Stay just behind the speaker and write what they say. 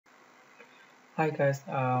Hi guys,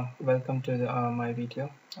 welcome to my video.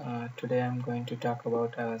 Today I'm going to talk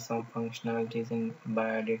about some functionalities in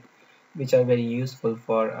Bioedit which are very useful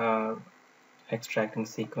for extracting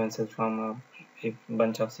sequences from a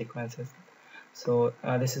bunch of sequences. So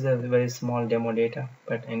this is a very small demo data,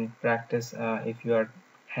 but in practice if you are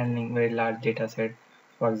handling very large data set,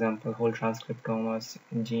 for example whole transcriptomes,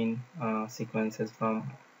 gene sequences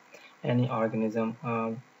from any organism,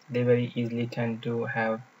 they very easily tend to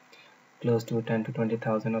have close to 10 to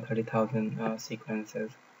 20,000 or 30,000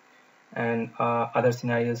 sequences. And other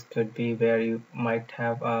scenarios could be where you might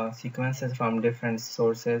have sequences from different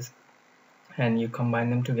sources and you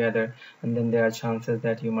combine them together, and then there are chances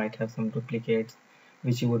that you might have some duplicates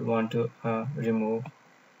which you would want to remove.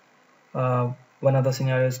 One of the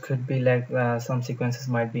scenarios could be like some sequences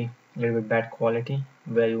might be a little bit bad quality,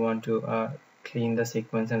 where you want to clean the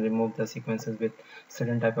sequence and remove the sequences with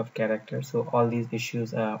certain type of characters. So all these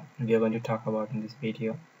issues we are going to talk about in this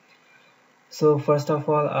video. So first of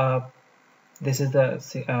all, this is the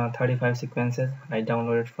 35 sequences I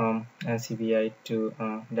downloaded from NCBI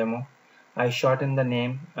to demo. I shortened the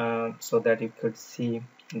name so that you could see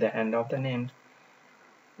the end of the name.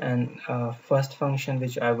 And first function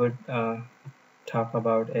which I would talk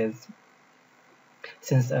about is,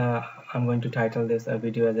 since I'm going to title this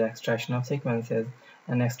video as extraction of sequences,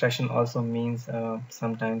 and extraction also means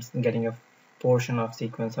sometimes getting a portion of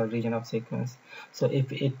sequence or region of sequence. So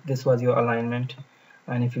if this was your alignment,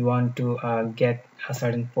 and if you want to get a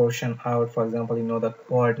certain portion out, for example, you know the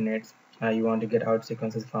coordinates, you want to get out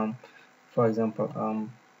sequences from, for example,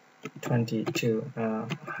 20 to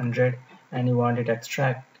 100, and you want it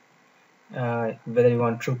extract, whether you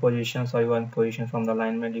want true positions or you want position from the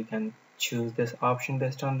alignment, you can choose this option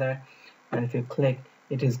based on that. And if you click,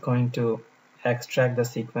 it is going to extract the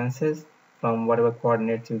sequences from whatever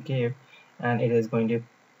coordinates you gave, and it is going to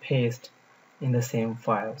paste in the same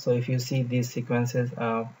file. So if you see, these sequences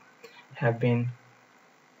have been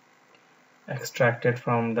extracted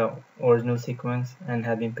from the original sequence and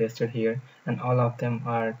have been pasted here, and all of them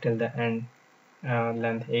are till the end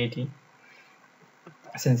length 80,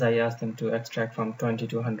 since I asked them to extract from 20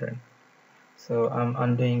 to 100. So I'm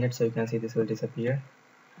undoing it, so you can see this will disappear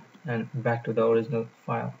and back to the original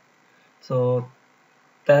file. So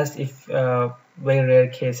that's if very rare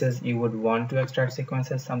cases you would want to extract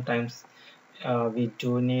sequences. Sometimes we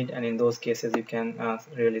do need, and in those cases you can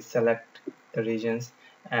really select the regions,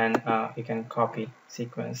 and you can copy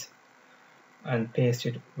sequence and paste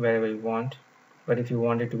it wherever you want. But if you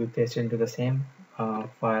want it to be pasted into the same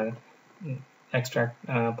file, extract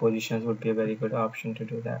positions would be a very good option to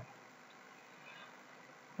do that.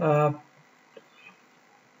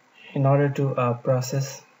 In order to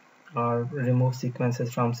process or remove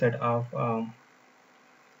sequences from set of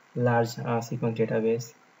large sequence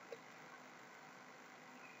database,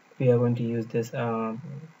 we are going to use this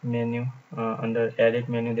menu. Under edit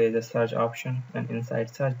menu there is a search option, and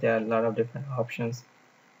inside search there are a lot of different options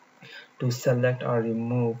to select or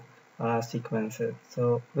remove sequences.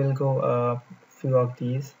 So we'll go a few of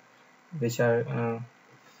these which are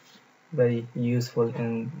very useful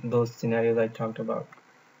in those scenarios I talked about.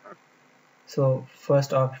 So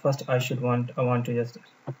first I want to just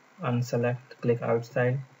unselect, click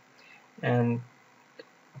outside, and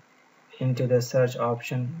into the search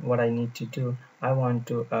option, what I need to do, I want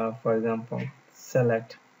to for example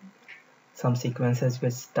select some sequences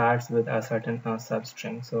which starts with a certain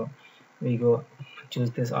substring. So we go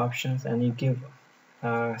choose these options, and you give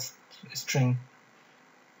string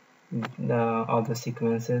all the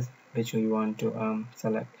sequences which we want to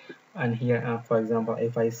select. And here for example,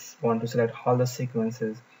 if I want to select all the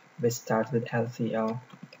sequences which starts with LCL,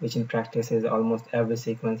 which in practice is almost every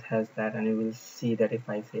sequence has that, and you will see that if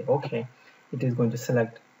I say OK, it is going to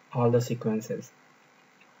select all the sequences.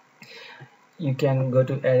 You can go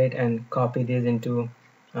to edit and copy these into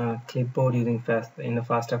clipboard using in the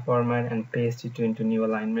FASTA format and paste it into new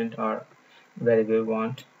alignment or wherever you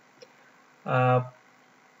want.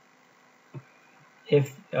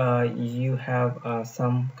 If you have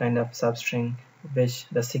some kind of substring which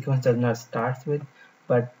the sequence does not start with,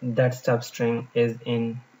 but that substring is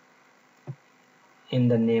in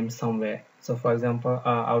the name somewhere. So for example,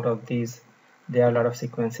 out of these there are a lot of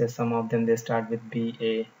sequences. Some of them they start with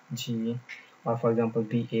BAG, or for example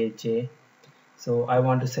BAJ. So I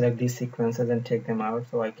want to select these sequences and take them out,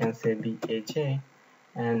 so I can say BAJ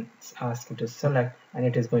and ask it to select, and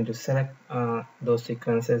it is going to select those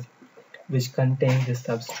sequences which contain this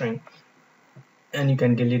substring, and you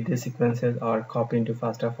can delete these sequences or copy into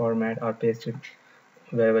FASTA format or paste it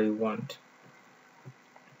wherever you want.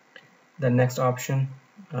 The next option,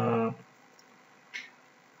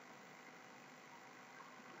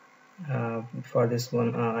 For this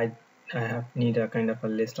one, I need a kind of a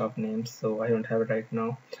list of names, so I don't have it right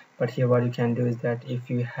now. But here what you can do is that if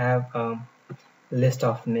you have a list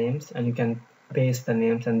of names and you can paste the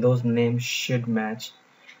names, and those names should match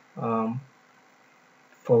um,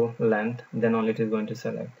 full length, then only it is going to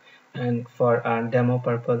select. And for demo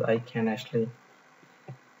purpose, I can actually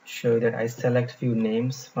show that I select few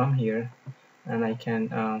names from here, and I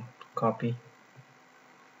can copy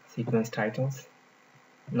sequence titles.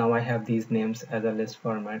 Now I have these names as a list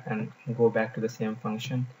format, and go back to the same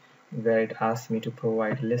function where it asks me to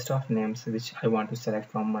provide list of names which I want to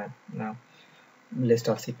select from my list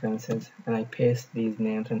of sequences, and I paste these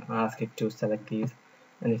names and ask it to select these,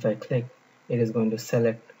 and if I click, it is going to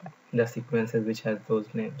select the sequences which has those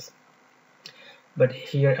names. But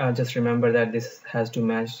here just remember that this has to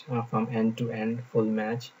match from end to end, full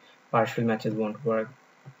match. Partial matches won't work.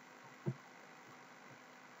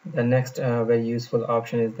 The next very useful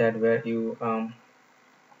option is that where you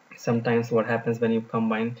sometimes what happens when you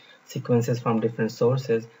combine sequences from different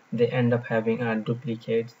sources, they end up having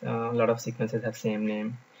duplicates. A lot of sequences have same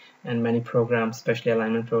name, and many programs, especially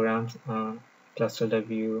alignment programs, cluster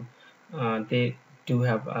they do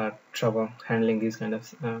have trouble handling these kind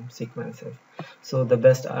of sequences. So the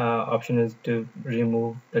best option is to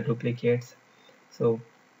remove the duplicates. So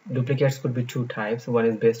duplicates could be two types. One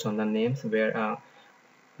is based on the names, where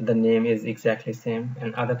the name is exactly same,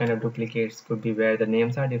 and other kind of duplicates could be where the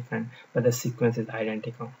names are different but the sequence is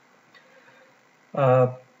identical.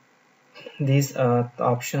 uh, these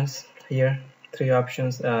options here, three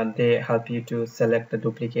options, they help you to select the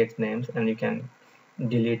duplicate names and you can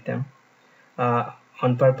delete them.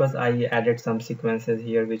 On purpose I added some sequences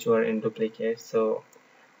here which were in duplicate. So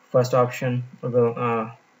first option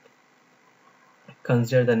will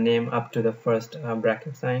consider the name up to the first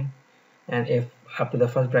bracket sign, and if up to the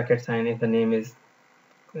first bracket sign, if the name is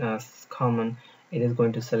common, it is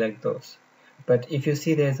going to select those. But if you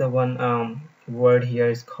see there's a one word here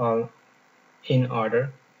is called in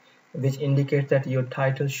order, which indicates that your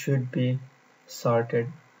title should be sorted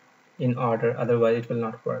in order, otherwise it will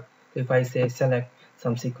not work. If I say select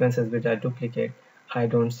some sequences which are duplicate, I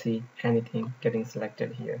don't see anything getting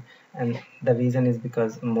selected here, and the reason is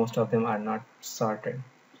because most of them are not sorted.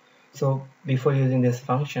 So before using this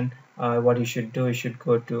function, what you should do, you should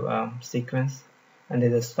go to sequence, and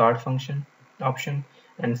there's a sort function option,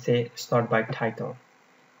 and say sort by title.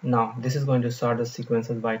 Now this is going to sort the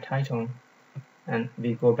sequences by title, and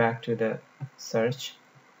we go back to the search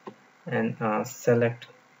and select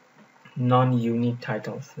non-unique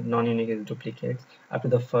titles. Non-unique is duplicates up to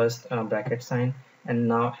the first bracket sign, and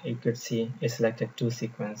now you could see it selected two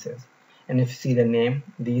sequences. And if you see the name,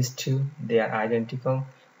 these two, they are identical,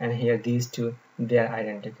 and here these two, they are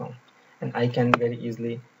identical. And I can very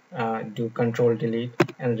easily do control delete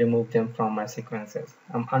and remove them from my sequences.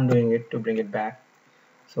 I'm undoing it to bring it back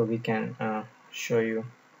so we can show you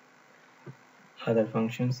other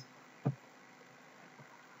functions.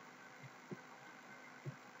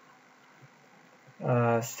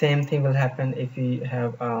 Same thing will happen if we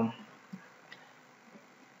have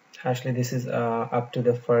actually this is up to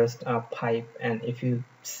the first pipe, and if you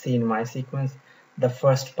see in my sequence, the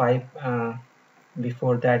first pipe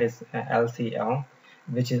before that is LCL,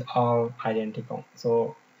 which is all identical.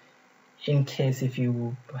 So in case if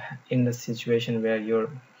you in the situation where you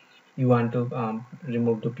want to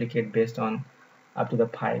remove duplicate based on up to the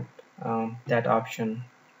pipe, that option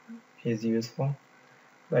is useful.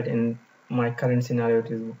 But in my current scenario, it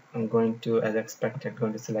is I'm going to, as expected,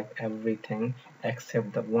 going to select everything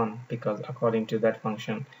except the one, because according to that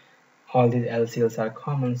function all these LCLs are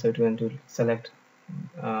common, so it's going to select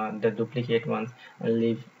the duplicate ones and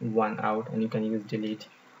leave one out, and you can use delete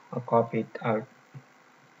or copy it out.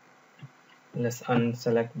 Let's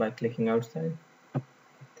unselect by clicking outside.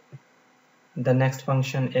 The next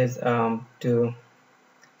function is to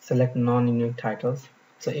select non-unique titles.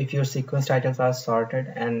 So if your sequence titles are sorted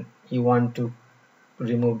and you want to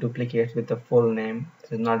remove duplicates with the full name,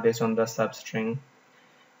 so not based on the substring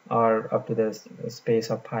or up to the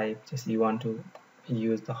space or pipe, just you want to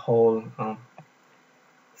use the whole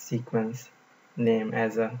sequence name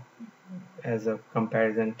as a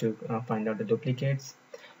comparison to find out the duplicates,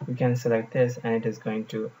 you can select this and it is going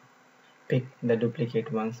to pick the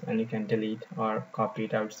duplicate ones, and you can delete or copy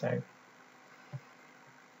it outside.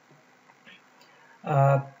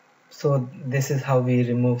 So this is how we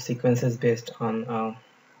remove sequences based on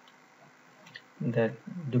the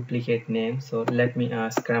duplicate name. So let me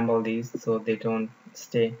scramble these so they don't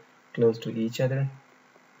stay close to each other.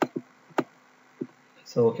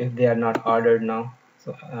 So if they are not ordered now,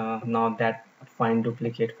 so now that find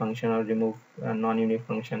duplicate function or remove non-unique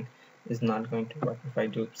function is not going to work. If I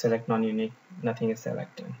do select non-unique, nothing is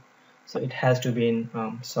selected. So it has to be in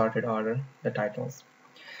sorted order, the titles.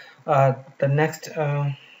 The next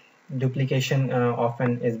duplication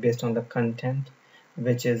often is based on the content,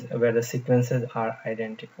 which is where the sequences are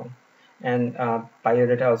identical. And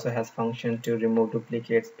Bioedit also has function to remove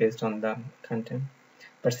duplicates based on the content.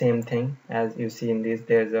 But same thing, as you see in this,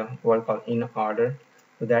 there's a word called in order.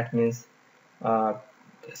 So that means uh,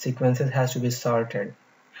 sequences has to be sorted.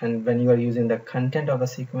 And when you are using the content of a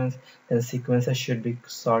sequence, then sequences should be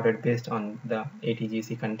sorted based on the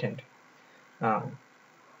ATGC content. Uh,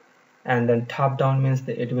 and then top down means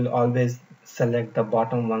that it will always select the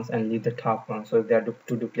bottom ones and leave the top ones. So if there are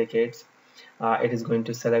two duplicates, it is going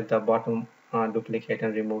to select the bottom duplicate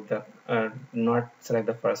and remove the not select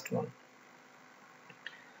the first one.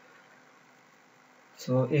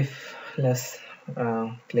 So if let's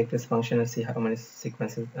click this function and see how many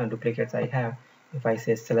sequences duplicates I have. If I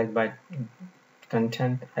say select by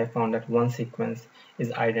content, I found that one sequence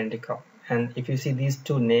is identical. And if you see these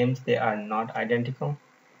two names, they are not identical,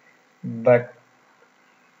 but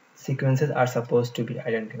sequences are supposed to be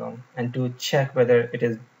identical. And to check whether it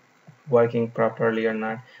is working properly or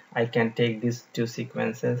not, I can take these two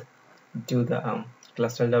sequences, do the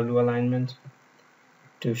cluster W alignment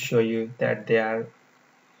to show you that they are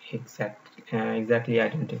exactly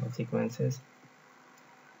identical sequences.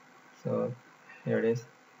 So here it is.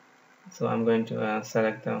 So I'm going to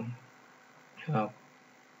select the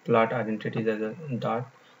plot identities as a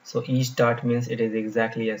dot. So each dot means it is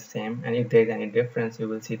exactly the same, and if there is any difference, you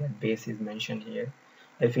will see that base is mentioned here.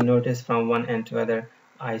 If you notice from one end to other,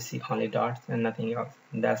 I see only dots and nothing else.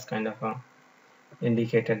 That's kind of a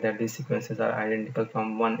indicator that these sequences are identical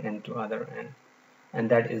from one end to other end, and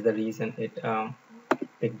that is the reason it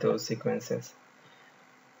picked those sequences.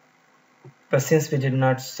 But since we did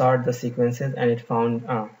not sort the sequences and it found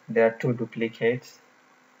there are two duplicates,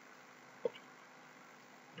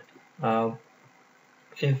 uh,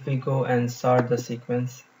 if we go and sort the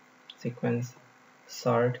sequence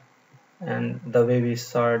sort, and the way we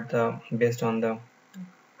sort based on the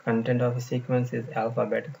content of a sequence is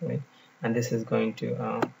alphabetically, and this is going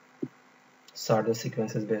to sort the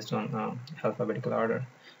sequences based on alphabetical order.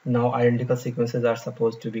 Now identical sequences are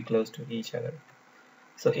supposed to be close to each other.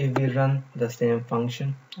 So if we run the same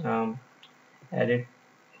function, edit,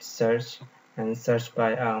 search, and search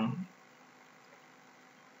by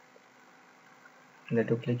the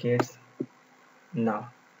duplicates, now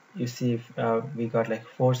you see if, we got like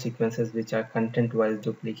 4 sequences which are content wise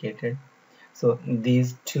duplicated. So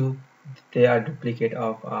these two, they are duplicate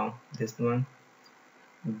of this one,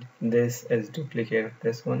 this is duplicate of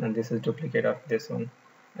this one, and this is duplicate of this one.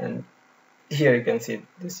 And here you can see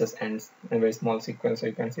this just ends a very small sequence, so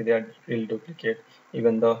you can see they are really duplicate,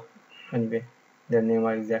 even though anyway their name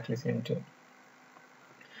are exactly same too.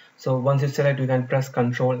 So once you select, you can press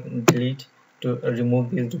Ctrl Delete to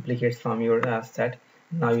remove these duplicates from your set.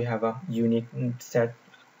 Now you have a unique set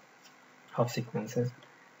of sequences.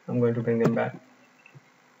 I'm going to bring them back.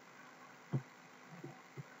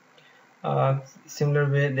 Similar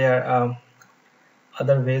way, there are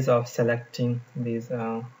other ways of selecting these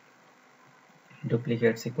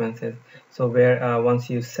duplicate sequences. So where once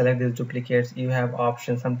you select these duplicates, you have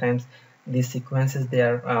options. Sometimes these sequences, they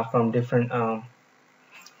are from different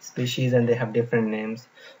species and they have different names.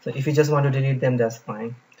 So if you just want to delete them, that's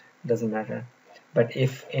fine, doesn't matter. But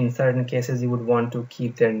if in certain cases you would want to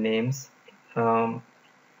keep their names um,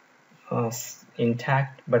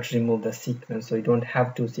 intact but remove the sequence, so you don't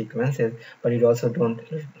have two sequences but you also don't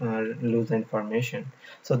lose the information.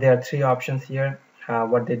 So there are 3 options here.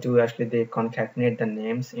 What they do, actually they concatenate the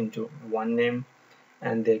names into one name,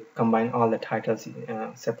 and they combine all the titles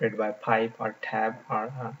separate by pipe or tab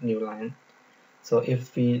or new line. So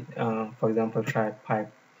if we for example try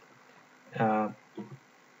pipe,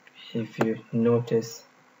 if you notice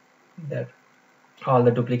that all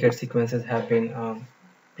the duplicate sequences have been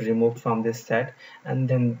removed from this set, and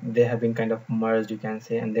then they have been kind of merged, you can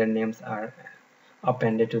say, and their names are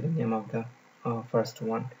appended to the name of the first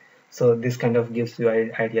one. So this kind of gives you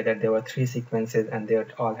an idea that there were 3 sequences and they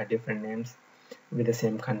all had different names with the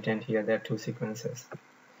same content. Here there are 2 sequences.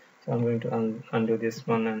 So I'm going to undo this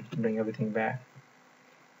one and bring everything back.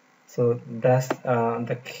 So that's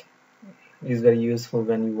is very useful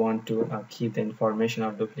when you want to keep the information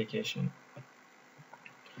of duplication.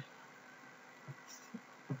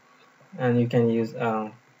 And you can use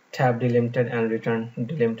tab delimited and return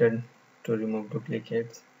delimited to remove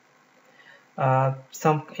duplicates.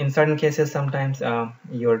 In certain cases, sometimes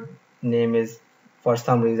your name is, for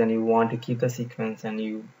some reason you want to keep the sequence and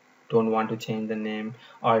you don't want to change the name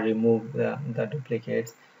or remove the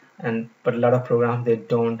duplicates, and but a lot of programs, they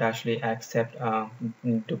don't actually accept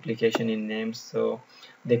duplication in names, so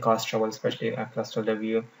they cause trouble, especially a cluster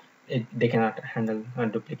review. They cannot handle a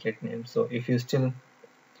duplicate names. So if you still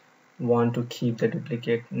want to keep the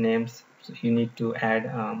duplicate names, so you need to add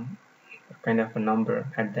kind of a number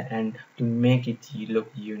at the end to make it look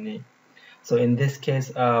unique. So in this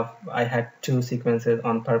case, I had two sequences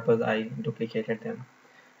on purpose. I duplicated them,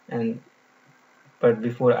 and but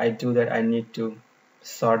before I do that, I need to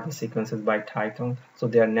sort the sequences by title, so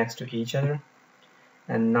they are next to each other.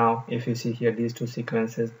 And now if you see here, these two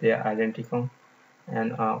sequences, they are identical,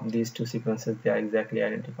 and these two sequences, they are exactly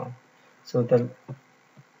identical. So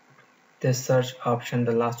this search option,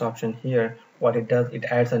 the last option here, what it does, it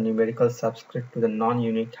adds a numerical subscript to the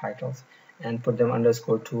non-unique titles and put them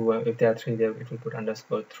 _2. If there are three there, it will put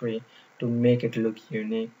 _3 to make it look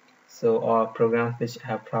unique. So programs which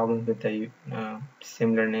have problems with the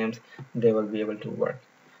similar names, they will be able to work.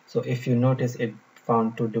 So if you notice, it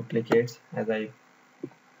found two duplicates, as I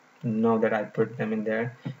know that I put them in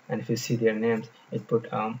there, and if you see their names, it put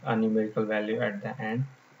a numerical value at the end,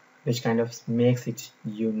 which kind of makes it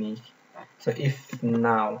unique. So if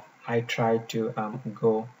now I try to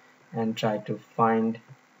go and try to find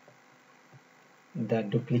the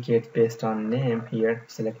duplicates based on name, here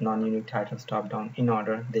select non-unique titles top down in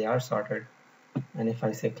order they are sorted, and if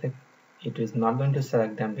I say click, it is not going to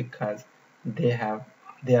select them because they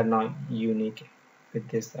are not unique with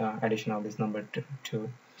this addition of this number to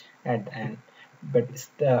at the end. But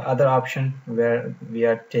the other option where we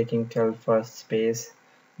are taking till first space,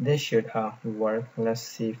 this should work. Let's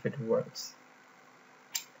see if it works.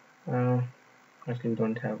 Actually we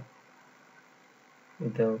don't have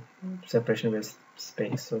the separation with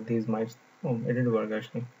space, so these might, oh, it did work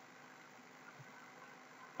actually.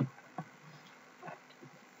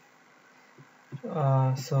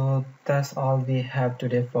 So that's all we have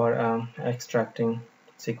today for extracting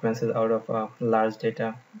sequences out of a large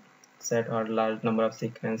data set or large number of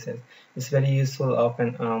sequences. It's very useful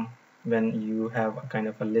often when you have a kind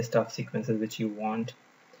of a list of sequences which you want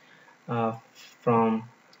from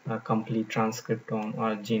a complete transcriptome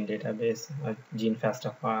or gene database, a gene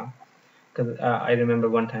FASTA file. Because I remember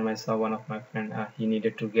one time I saw one of my friend, he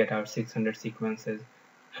needed to get out 600 sequences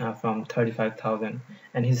from 35,000,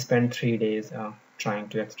 and he spent 3 days trying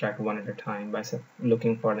to extract one at a time by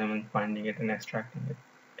looking for them and finding it and extracting it.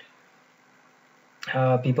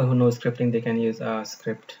 People who know scripting, they can use a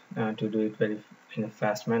script to do it in a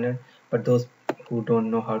fast manner, but those who don't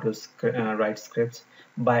know how to write scripts,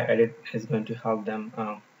 Bioedit is going to help them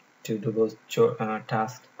to do those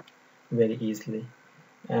tasks very easily.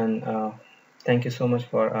 And thank you so much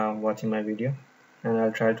for watching my video, and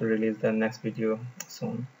I'll try to release the next video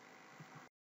soon.